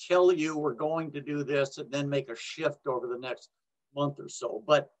is tell you we're going to do this and then make a shift over the next month or so.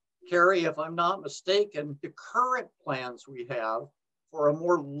 But Carrie, if I'm not mistaken, the current plans we have for a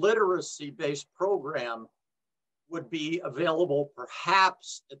more literacy-based program would be available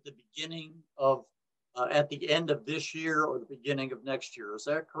perhaps at the beginning of, at the end of this year or the beginning of next year. Is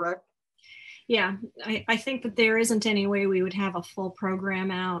that correct? Yeah, I think that there isn't any way we would have a full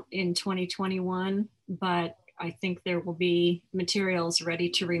program out in 2021, but I think there will be materials ready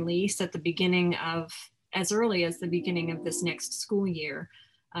to release at the beginning of, as early as the beginning of this next school year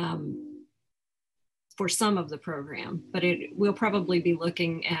for some of the program, but we'll probably be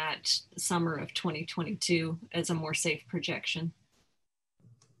looking at the summer of 2022 as a more safe projection.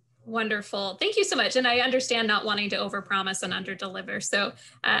 Wonderful. Thank you so much. And I understand not wanting to overpromise and underdeliver. So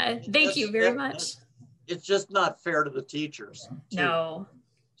thank you very much. It's just not fair to the teachers. No.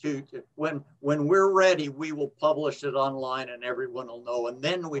 When we're ready, we will publish it online and everyone will know. And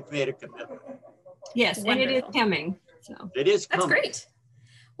then we've made a commitment. Yes, wonderful. And it is coming. So it is coming. That's great.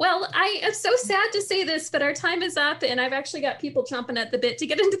 Well, I am so sad to say this, but our time is up and I've actually got people chomping at the bit to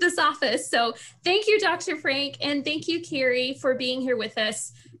get into this office. So thank you, Dr. Frank, and thank you, Carrie, for being here with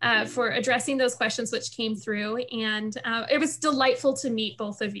us, for addressing those questions which came through. And it was delightful to meet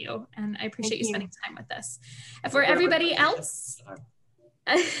both of you. And I appreciate you spending time with us. For everybody else,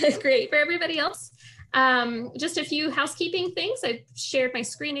 great. For everybody else, just a few housekeeping things. I've shared my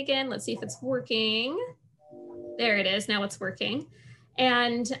screen again. Let's see if it's working. There it is. Now it's working.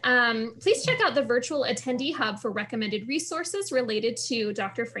 And please check out the virtual attendee hub for recommended resources related to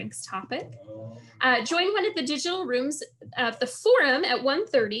Dr. Frank's topic. Join one of the digital rooms of the forum at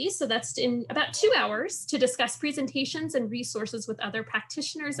 1:30, so that's in about 2 hours, to discuss presentations and resources with other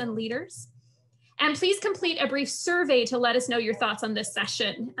practitioners and leaders. And please complete a brief survey to let us know your thoughts on this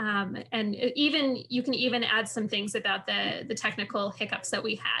session. And you can even add some things about the technical hiccups that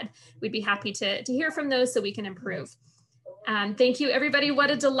we had. We'd be happy to hear from those so we can improve. Thank you, everybody. What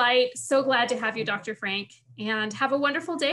a delight. So glad to have you, Dr. Frank, and have a wonderful day.